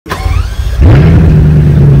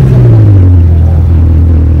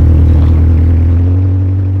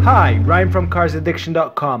I'm from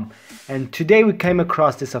CarsAddiction.com, and today we came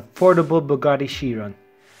across this affordable Bugatti Chiron.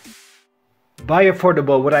 By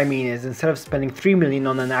affordable, what I mean is instead of spending $3 million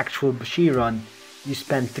on an actual Chiron, you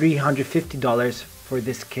spend $350 for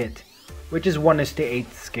this kit, which is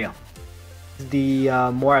 1:8 scale. The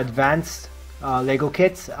more advanced Lego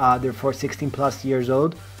kits, they're for 16 plus years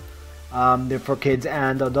old. They're for kids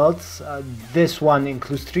and adults. This one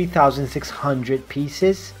includes 3,600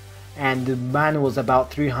 pieces, and the manual is about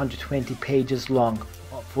 320 pages long,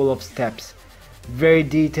 full of steps. Very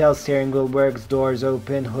detailed. Steering wheel works, doors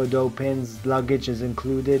open, hood opens, luggage is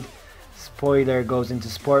included, spoiler goes into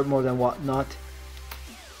sport mode and whatnot.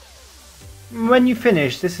 When you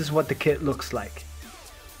finish, this is what the kit looks like.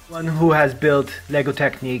 One who has built Lego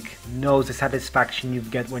Technic knows the satisfaction you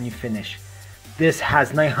get when you finish. This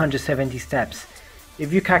has 970 steps.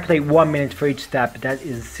 If you calculate 1 minute for each step, that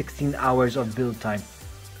is 16 hours of build time,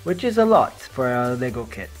 which is a lot for a Lego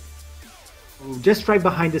kit. Just right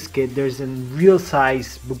behind this kit, there's a real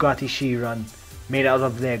size Bugatti Chiron made out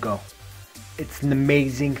of Lego. It's an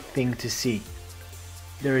amazing thing to see.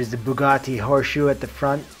 There is the Bugatti horseshoe at the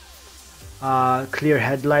front, clear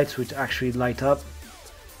headlights which actually light up.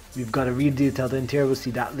 We've got a real detailed interior, we'll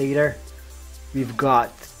see that later. We've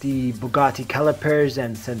got the Bugatti calipers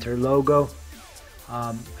and center logo.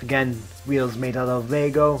 Again, wheels made out of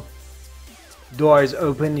Lego. Doors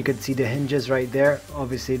open, you can see the hinges right there.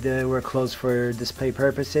 Obviously they were closed for display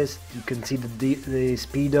purposes. You can see the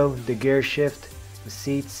speedo, the gear shift, the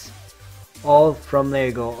seats, all from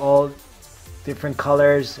Lego, all different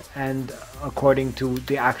colors and according to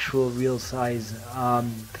the actual real size,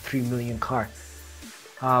 the 3 million car.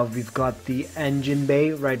 We've got the engine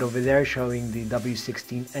bay right over there showing the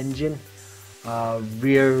W16 engine,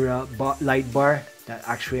 rear light bar that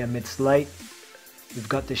actually emits light. We've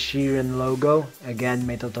got the Chiron logo, again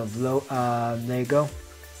made out of Lego.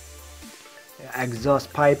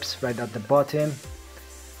 Exhaust pipes right at the bottom.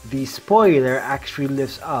 The spoiler actually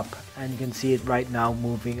lifts up and you can see it right now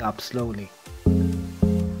moving up slowly.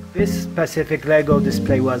 This specific Lego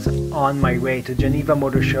display was on my way to Geneva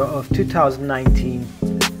Motor Show of 2019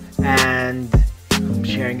 and I'm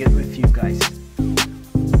sharing it with you guys.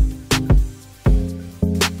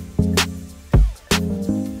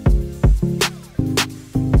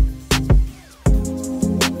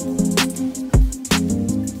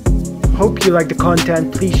 Hope you like the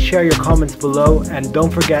content. Please share your comments below and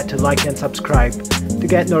don't forget to like and subscribe to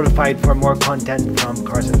get notified for more content from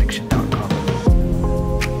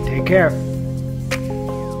CarsAddiction.com. Take care.